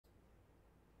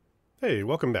Hey,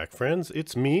 welcome back friends.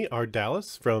 It's me,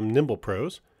 Ardalis from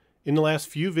NimblePros. In the last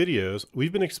few videos,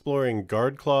 we've been exploring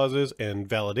guard clauses and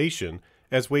validation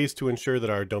as ways to ensure that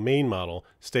our domain model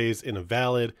stays in a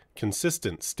valid,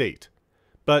 consistent state.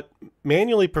 But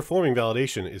manually performing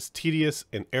validation is tedious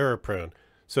and error-prone.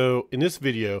 So in this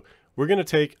video, we're going to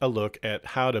take a look at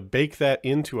how to bake that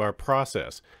into our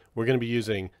process. We're going to be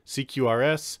using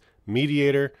CQRS,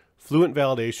 MediatR,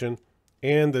 FluentValidation,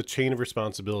 and the chain of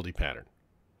responsibility pattern.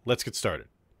 Let's get started.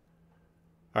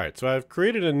 All right, so I've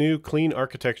created a new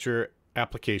cleanarchitecture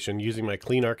application using my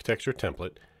cleanarchitecture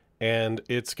template, and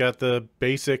it's got the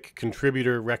basic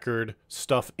contributor record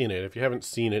stuff in it. If you haven't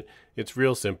seen it, it's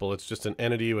real simple. It's just an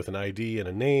entity with an ID and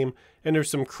a name, and there's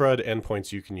some CRUD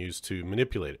endpoints you can use to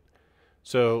manipulate it.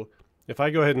 So if I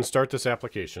go ahead and start this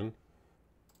application,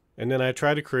 and then I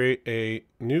try to create a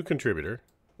new contributor,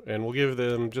 and we'll give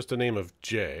them just a name of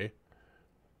J.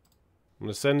 I'm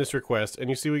going to send this request,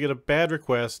 and you see we get a bad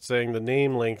request saying the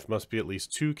name length must be at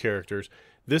least 2 characters.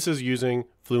 This is using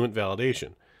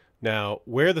FluentValidation. Now,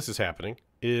 where this is happening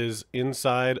is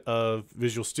inside of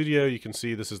Visual Studio. You can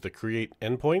see this is the create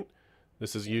endpoint.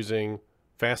 This is using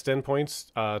fast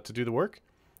endpoints to do the work.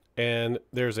 And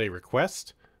there's a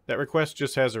request. That request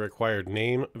just has a required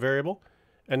name variable.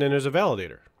 And then there's a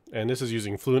validator. And this is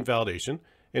using FluentValidation.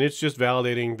 And it's just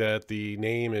validating that the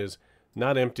name is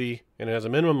not empty, and it has a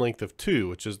minimum length of 2,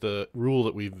 which is the rule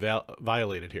that we've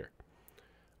violated here.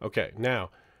 Okay, now,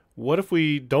 what if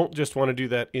we don't just want to do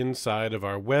that inside of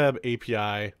our web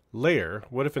API layer?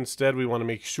 What if instead we want to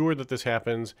make sure that this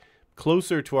happens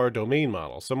closer to our domain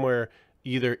model, somewhere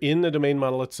either in the domain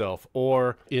model itself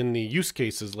or in the use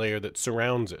cases layer that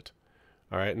surrounds it?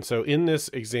 All right, and so in this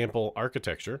example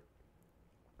architecture,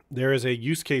 there is a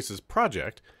use cases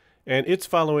project, and it's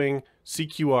following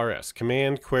CQRS,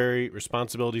 Command Query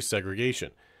Responsibility Segregation.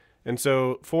 And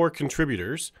so for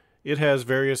contributors, it has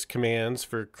various commands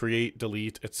for create,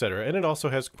 delete, etc. And it also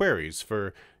has queries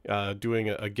for doing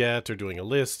a get or doing a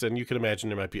list, and you can imagine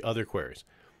there might be other queries.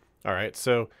 All right,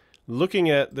 so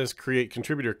looking at this create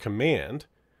contributor command,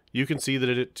 you can see that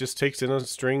it just takes in a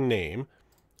string name,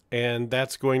 and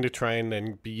that's going to try and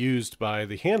then be used by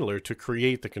the handler to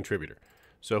create the contributor.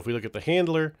 So if we look at the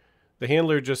handler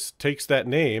just takes that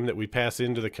name that we pass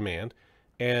into the command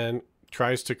and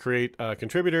tries to create a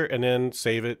contributor and then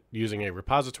save it using a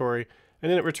repository,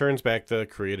 and then it returns back the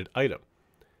created item.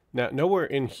 Now, nowhere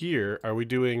in here are we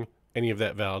doing any of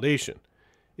that validation.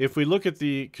 If we look at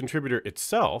the contributor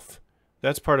itself,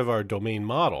 that's part of our domain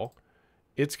model.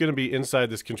 It's going to be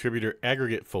inside this contributor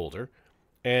aggregate folder,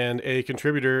 and a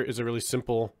contributor is a really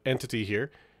simple entity here.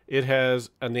 It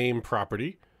has a name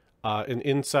property. And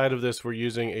inside of this, we're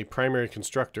using a primary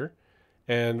constructor.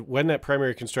 And when that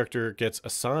primary constructor gets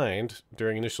assigned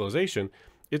during initialization,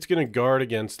 it's going to guard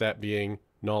against that being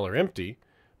null or empty,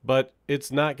 but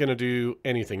it's not going to do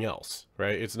anything else,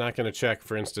 right? It's not going to check,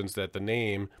 for instance, that the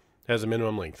name has a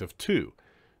minimum length of 2.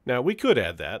 Now, we could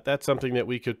add that. That's something that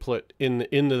we could put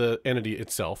into the entity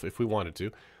itself if we wanted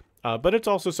to. But it's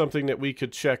also something that we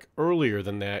could check earlier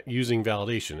than that using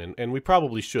validation. And we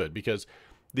probably should, because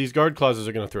these guard clauses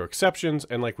are going to throw exceptions,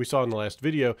 and like we saw in the last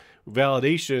video,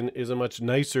 validation is a much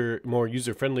nicer, more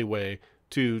user-friendly way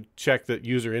to check that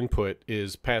user input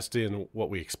is passed in what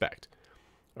we expect.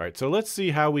 All right, so let's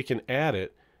see how we can add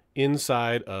it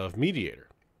inside of MediatR.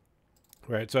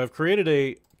 All right, so I've created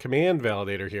a command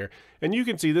validator here, and you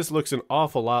can see this looks an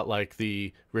awful lot like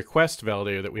the request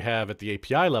validator that we have at the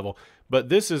API level, but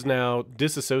this is now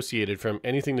disassociated from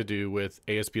anything to do with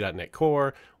ASP.NET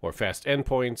Core or fast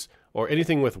endpoints or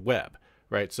anything with web,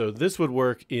 right? So this would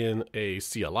work in a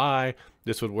CLI,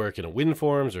 this would work in a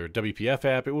WinForms or WPF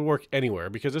app, it would work anywhere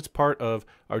because it's part of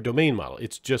our domain model.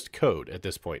 It's just code at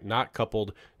this point, not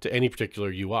coupled to any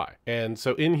particular UI. And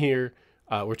so in here,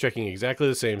 we're checking exactly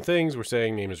the same things. We're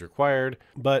saying name is required,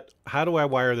 but how do I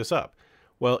wire this up?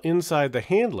 Well, inside the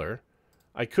handler,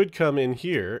 I could come in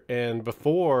here, and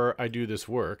before I do this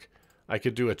work, I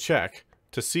could do a check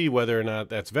to see whether or not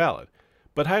that's valid.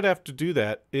 But I'd have to do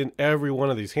that in every one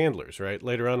of these handlers, right?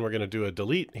 Later on, we're going to do a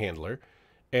delete handler,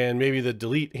 and maybe the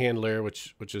delete handler,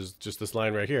 which is just this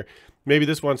line right here, maybe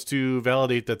this wants to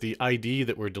validate that the ID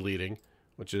that we're deleting,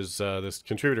 which is this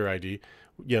contributor ID,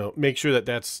 make sure that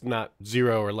that's not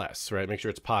 0 or less, right? Make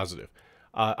sure it's positive.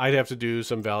 I'd have to do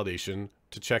some validation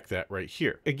to check that right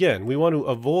here. Again, we want to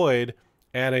avoid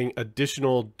adding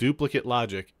additional duplicate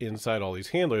logic inside all these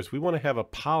handlers. We want to have a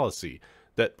policy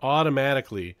that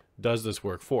automatically does this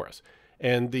work for us.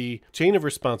 And the chain of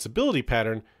responsibility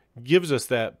pattern gives us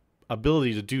that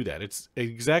ability to do that. It's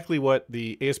exactly what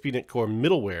the ASP.NET Core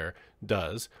middleware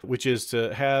does, which is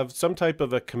to have some type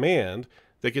of a command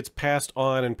that gets passed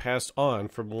on and passed on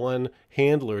from one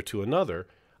handler to another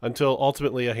until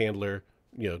ultimately a handler,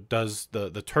 does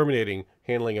the terminating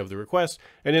handling of the request,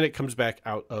 and then it comes back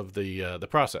out of the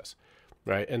process,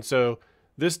 right? And so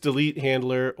this delete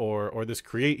handler or this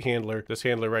create handler, this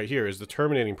handler right here is the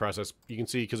terminating process. You can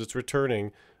see because it's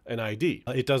returning an ID.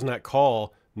 It does not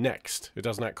call next. It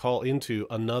does not call into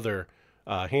another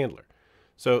handler.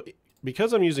 So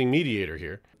because I'm using mediator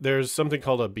here, there's something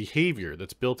called a behavior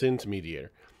that's built into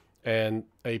mediator. And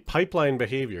a pipeline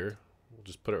behavior, we'll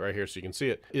just put it right here so you can see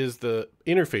it, is the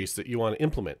interface that you want to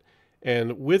implement.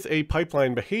 And with a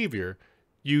pipeline behavior,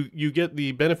 you get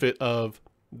the benefit of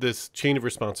this chain of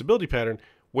responsibility pattern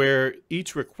where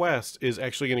each request is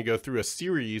actually going to go through a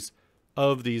series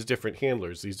of these different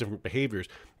handlers, these different behaviors,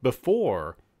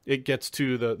 before it gets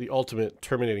to the ultimate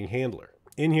terminating handler.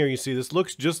 In here, you see this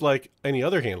looks just like any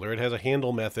other handler. It has a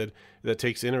handle method that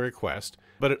takes in a request,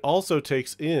 but it also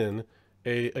takes in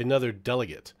another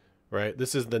delegate, right?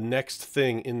 This is the next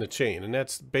thing in the chain, and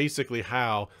that's basically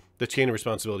how the chain of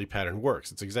responsibility pattern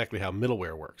works. It's exactly how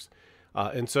middleware works.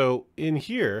 And so in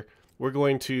here, we're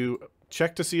going to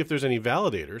check to see if there's any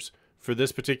validators for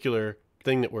this particular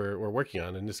thing that we're working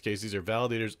on. In this case, these are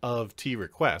validators of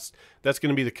tRequest. That's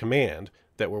going to be the command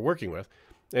that we're working with.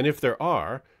 And if there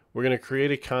are, we're going to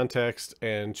create a context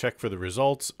and check for the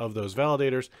results of those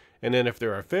validators. And then if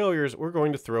there are failures, we're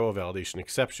going to throw a validation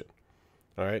exception.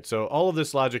 All right, so all of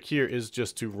this logic here is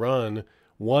just to run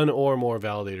one or more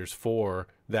validators for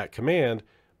that command,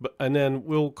 and then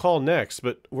we'll call next,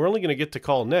 but we're only going to get to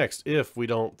call next if we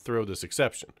don't throw this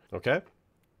exception, okay?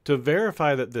 To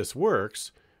verify that this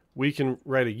works, we can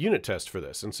write a unit test for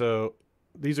this. And so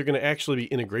these are going to actually be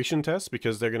integration tests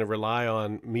because they're going to rely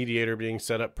on mediator being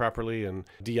set up properly and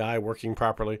DI working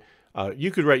properly.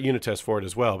 You could write unit tests for it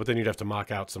as well, but then you'd have to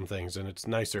mock out some things, and it's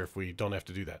nicer if we don't have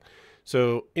to do that.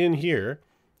 So in here,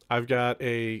 I've got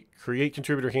a create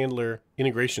contributor handler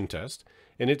integration test,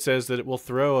 and it says that it will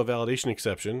throw a validation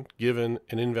exception given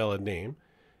an invalid name.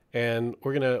 And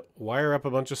we're going to wire up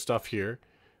a bunch of stuff here.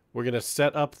 We're going to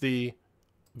set up the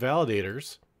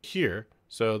validators here.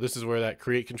 So this is where that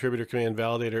create contributor command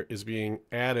validator is being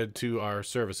added to our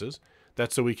services.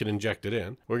 That's so we can inject it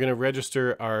in. We're going to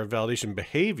register our validation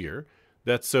behavior.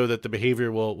 That's so that the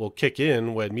behavior will kick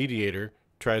in when mediator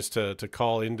tries to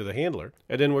call into the handler.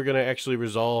 And then we're going to actually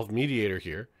resolve mediator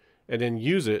here and then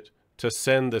use it to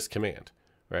send this command,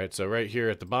 right? So right here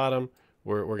at the bottom,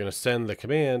 we're going to send the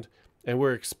command, and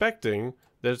we're expecting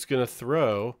that it's going to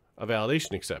throw a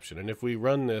validation exception. And if we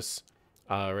run this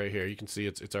right here, you can see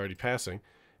it's already passing.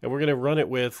 And we're going to run it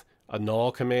with a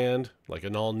null command, like a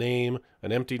null name,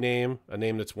 an empty name, a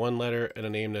name that's one letter, and a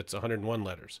name that's 101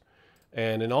 letters.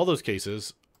 And in all those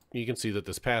cases, you can see that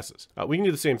this passes. We can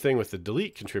do the same thing with the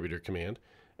delete contributor command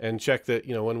and check that,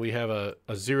 when we have a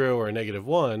 0 or a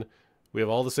 -1, we have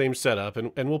all the same setup,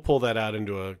 and we'll pull that out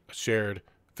into a shared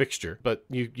fixture. But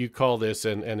you call this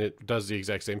and it does the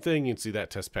exact same thing. You can see that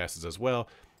test passes as well.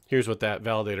 Here's what that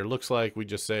validator looks like. We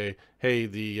just say, hey,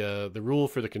 the rule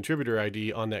for the contributor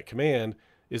ID on that command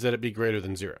is that it be greater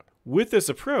than 0. With this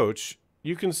approach,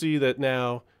 you can see that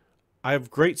now I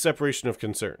have great separation of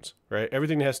concerns, right?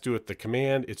 Everything that has to do with the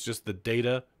command, it's just the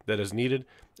data that is needed.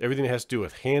 Everything that has to do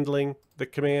with handling the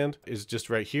command is just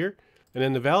right here. And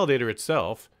then the validator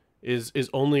itself is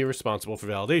only responsible for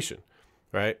validation,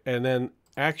 right? And then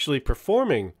actually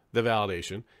performing the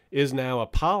validation is now a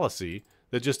policy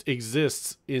that just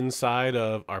exists inside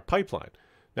of our pipeline.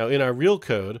 Now in our real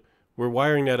code, we're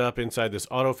wiring that up inside this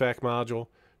autofac module.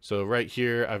 So right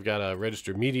here, I've got a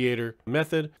register mediator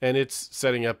method, and it's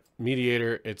setting up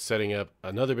mediator. It's setting up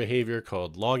another behavior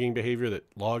called logging behavior that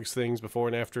logs things before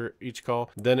and after each call.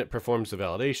 Then it performs the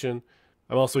validation.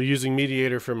 I'm also using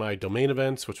mediator for my domain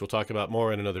events, which we'll talk about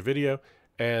more in another video.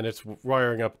 And it's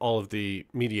wiring up all of the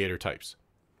mediator types.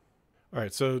 All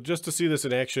right, so just to see this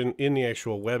in action in the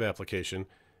actual web application,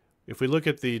 if we look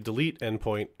at the delete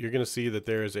endpoint, you're going to see that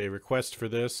there is a request for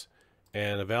this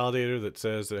and a validator that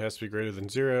says that it has to be greater than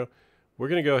 0. We're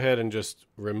going to go ahead and just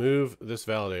remove this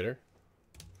validator.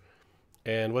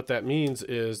 And what that means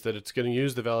is that it's going to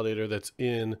use the validator that's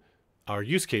in our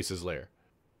use cases layer.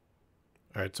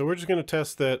 All right, so we're just going to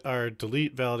test that our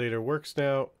delete validator works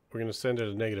now. We're going to send it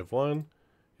a -1.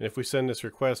 And if we send this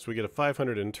request, we get a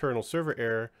 500 internal server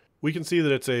error. We can see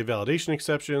that it's a validation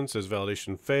exception, says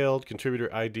validation failed,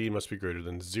 contributor ID must be greater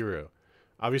than 0.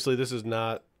 Obviously, this is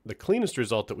not the cleanest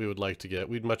result that we would like to get.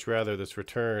 We'd much rather this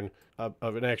return of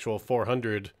an actual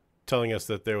 400 telling us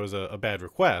that there was a bad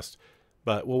request,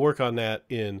 but we'll work on that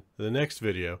in the next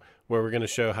video where we're going to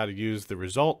show how to use the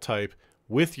result type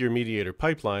with your mediator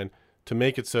pipeline to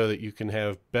make it so that you can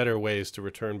have better ways to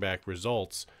return back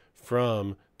results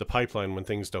from the pipeline when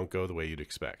things don't go the way you'd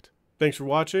expect. Thanks for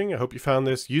watching. I hope you found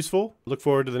this useful. Look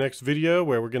forward to the next video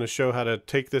where we're going to show how to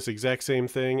take this exact same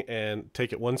thing and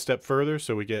take it one step further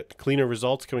so we get cleaner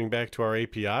results coming back to our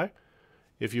API.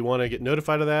 If you want to get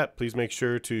notified of that, please make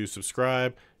sure to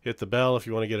subscribe, hit the bell if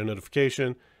you want to get a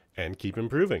notification, and keep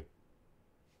improving.